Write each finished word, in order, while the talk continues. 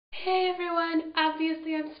Hey everyone!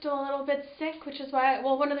 Obviously I'm still a little bit sick, which is why,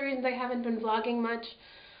 well, one of the reasons I haven't been vlogging much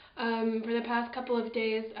for the past couple of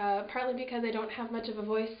days, partly because I don't have much of a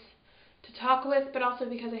voice to talk with, but also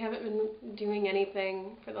because I haven't been doing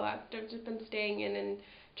anything for the last, I've just been staying in and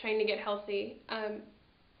trying to get healthy.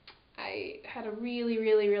 I had a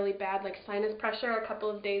really bad sinus pressure a couple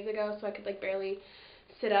of days ago, so I could barely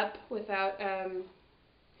sit up without, I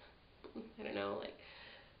don't know,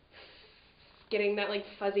 getting that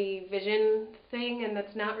fuzzy vision thing, and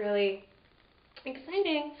that's not really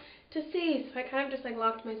exciting to see. So I kind of just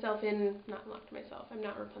locked myself in, not locked myself, I'm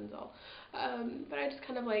not Rapunzel, but I just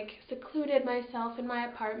kind of secluded myself in my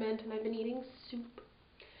apartment, and I've been eating soup.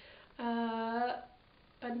 But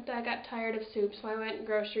I got tired of soup, so I went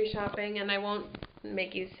grocery shopping, and I won't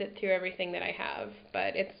make you sit through everything that I have,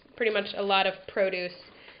 but it's pretty much a lot of produce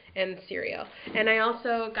and cereal. And I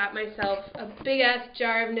also got myself a big-ass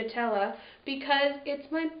jar of Nutella because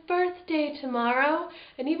it's my birthday tomorrow,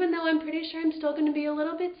 and even though I'm pretty sure I'm still going to be a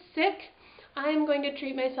little bit sick, I'm going to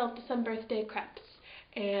treat myself to some birthday crepes.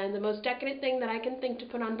 And the most decadent thing that I can think to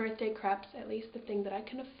put on birthday crepes, at least the thing that I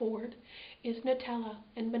can afford, is Nutella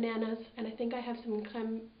and bananas, and I think I have some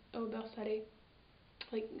crème au beurre salé,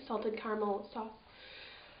 salted caramel sauce.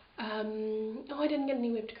 Oh, I didn't get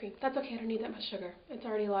any whipped cream. That's okay, I don't need that much sugar. It's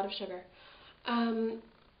already a lot of sugar.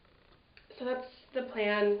 So that's the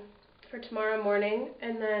plan for tomorrow morning,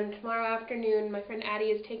 and then tomorrow afternoon my friend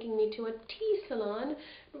Addie is taking me to a tea salon.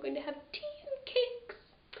 We're going to have tea and cakes.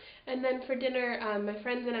 And then for dinner, my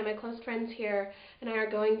friends and I, my close friends here, and I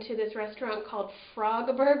are going to this restaurant called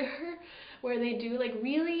Frog Burger, where they do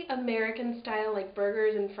really American style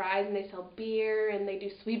burgers and fries, and they sell beer, and they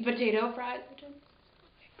do sweet potato fries, which I'm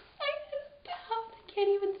excited about. I can't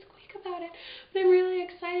even squeak about it, but I'm really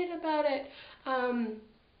excited about it.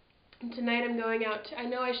 And tonight I'm going out. I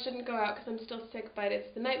know I shouldn't go out because I'm still sick, but it's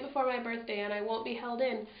the night before my birthday, and I won't be held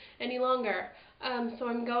in any longer. So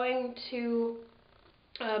I'm going to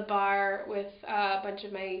a bar with a bunch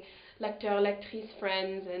of my lectrice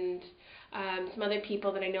friends and some other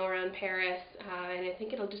people that I know around Paris, and I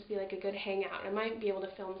think it'll just be a good hangout. I might be able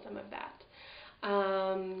to film some of that.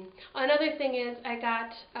 Another thing is I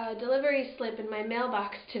got a delivery slip in my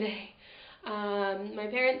mailbox today. My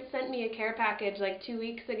parents sent me a care package 2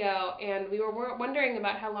 weeks ago, and we were wondering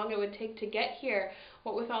about how long it would take to get here.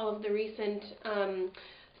 What with all of the recent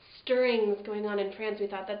stirrings going on in France, we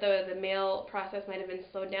thought that the mail process might have been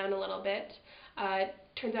slowed down a little bit.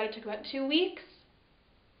 Turns out it took about 2 weeks,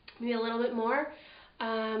 maybe a little bit more.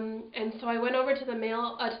 And so I went over to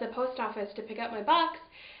the post office to pick up my box,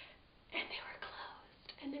 and they were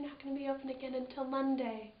closed, and they're not going to be open again until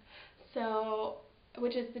Monday, so,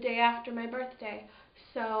 which is the day after my birthday.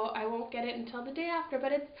 So I won't get it until the day after,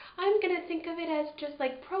 but I'm going to think of it as just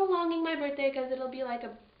prolonging my birthday, because it'll be like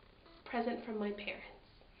a present from my parents.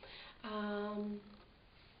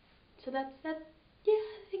 So that's yeah,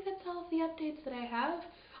 I think that's all of the updates that I have.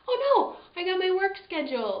 Oh no, I got my work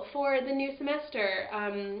schedule for the new semester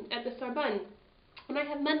at the Sorbonne. And I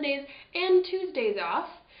have Mondays and Tuesdays off,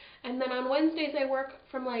 and then on Wednesdays I work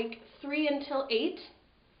from 3 until 8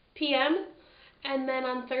 p.m., and then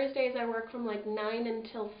on Thursdays I work from 9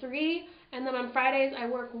 until 3, and then on Fridays I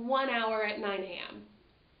work 1 hour at 9 a.m.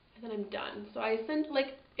 and then I'm done. So I sent,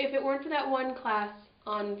 if it weren't for that one class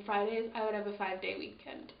on Fridays, I would have a 5-day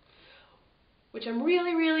weekend, which I'm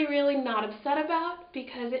really not upset about,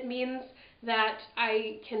 because it means that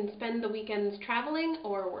I can spend the weekends traveling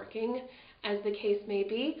or working, as the case may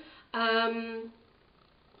be.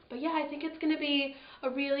 But yeah, I think it's going to be a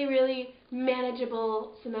really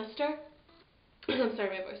manageable semester. I'm sorry,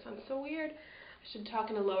 my voice sounds so weird. I should talk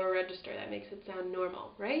in a lower register. That makes it sound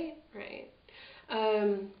normal, right? Right.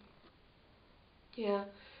 Yeah.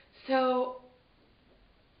 So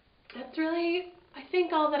that's really, I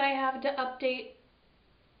think, all that I have to update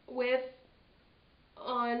with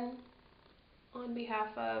on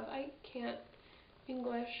behalf of, I can't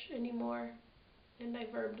English anymore, and I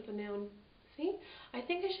verbed the noun. See? I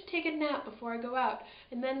think I should take a nap before I go out,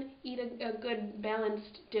 and then eat a good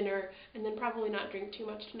balanced dinner, and then probably not drink too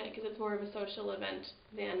much tonight, because it's more of a social event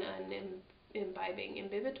than an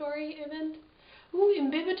imbibitory event. Ooh,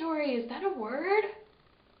 imbibitory, is that a word?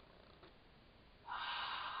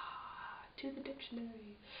 To the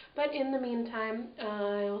dictionary. But in the meantime,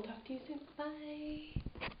 I'll talk to you soon. Bye.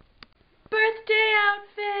 Birthday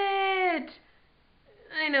outfit!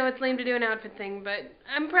 I know it's lame to do an outfit thing, but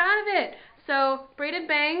I'm proud of it. So, braided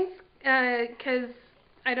bangs, because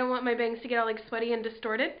I don't want my bangs to get all sweaty and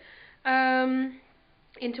distorted,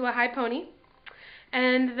 into a high pony.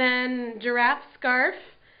 And then giraffe scarf,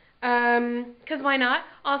 because why not?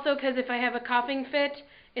 Also, because if I have a coughing fit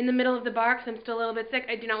in the middle of the bar because I'm still a little bit sick.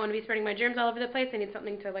 I do not want to be spreading my germs all over the place. I need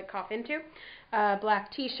something to like cough into.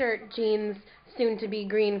 Black t-shirt, jeans, soon to be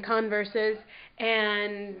green Converses,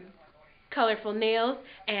 and colorful nails,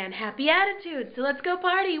 and happy attitude. So let's go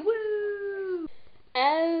party. Woo!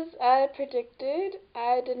 As I predicted,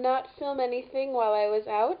 I did not film anything while I was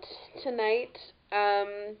out tonight.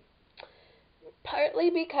 Partly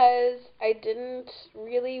because I didn't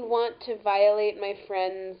really want to violate my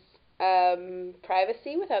friends'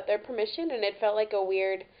 privacy without their permission, and it felt like a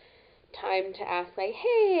weird time to ask, like,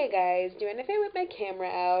 hey guys, do anything with my camera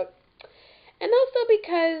out? And also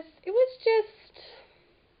because it was just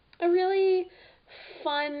a really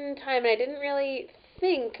fun time, and I didn't really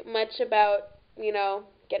think much about,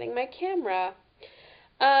 getting my camera.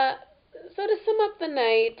 So to sum up the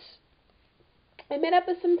night, I met up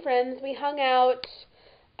with some friends. We hung out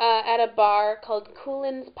at a bar called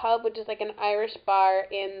Coulin's Pub, which is like an Irish bar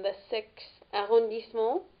in the 6th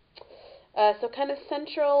arrondissement, so kind of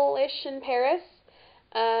central-ish in Paris,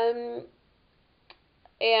 and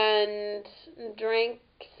drank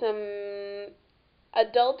some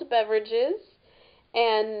adult beverages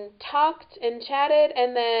and talked and chatted,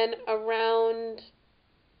 and then around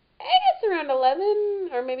 11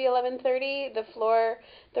 or maybe 11:30,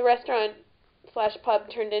 the restaurant / pub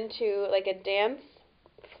turned into like a dance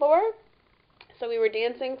floor. So we were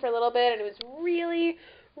dancing for a little bit, and it was really,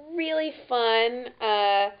 really fun.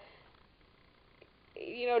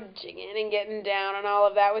 Jigging and getting down and all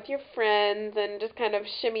of that with your friends, and just kind of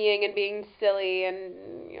shimmying and being silly, and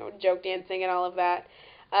joke dancing and all of that.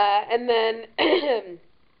 And then it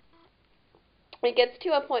gets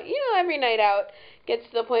to a point, every night out gets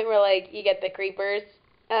to the point where like you get the creepers.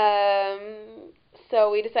 So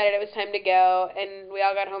we decided it was time to go, and we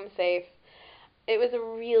all got home safe. It was a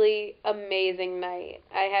really amazing night.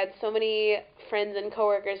 I had so many friends and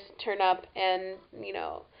coworkers turn up, and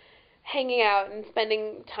hanging out and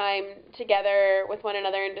spending time together with one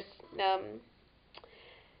another, and just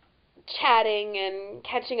chatting and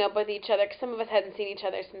catching up with each other, because some of us hadn't seen each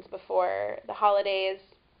other since before the holidays,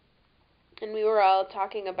 and we were all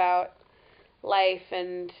talking about life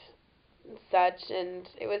and such, and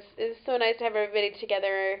it was so nice to have everybody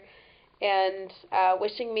together, and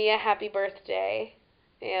wishing me a happy birthday,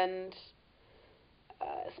 and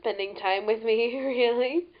spending time with me,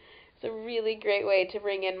 really. It's a really great way to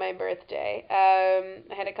bring in my birthday. I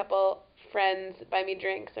had a couple friends buy me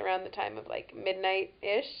drinks around the time of like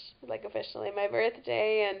midnight-ish, like officially my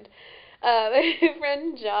birthday, and my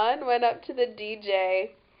friend John went up to the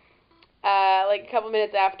DJ like a couple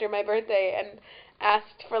minutes after my birthday and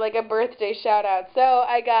asked for like a birthday shout out. So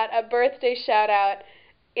I got a birthday shout out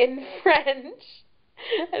in French,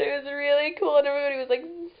 and it was really cool, and everybody was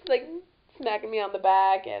like smacking me on the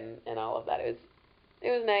back and all of that. It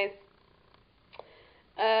was nice.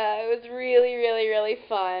 It was really, really, really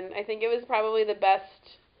fun. I think it was probably the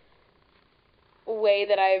best way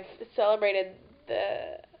that I've celebrated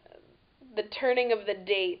the turning of the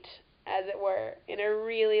date, as it were, in a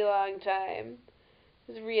really long time.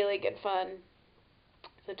 It was really good fun.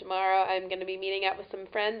 So tomorrow I'm going to be meeting up with some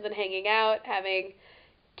friends and hanging out, having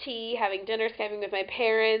tea, having dinner, Skyping with my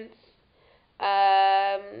parents,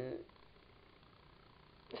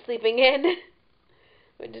 sleeping in,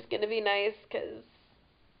 which is going to be nice because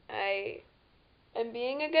I'm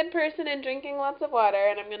being a good person and drinking lots of water,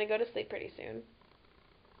 and I'm going to go to sleep pretty soon.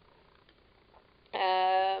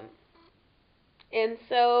 And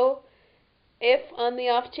so, if on the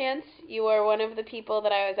off chance you are one of the people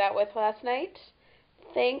that I was out with last night,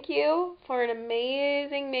 thank you for an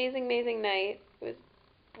amazing, amazing, amazing night. It was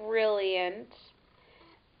brilliant.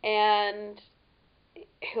 And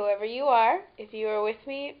whoever you are, if you were with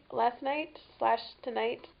me last night /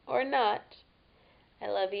 tonight or not, I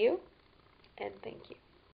love you, and thank you.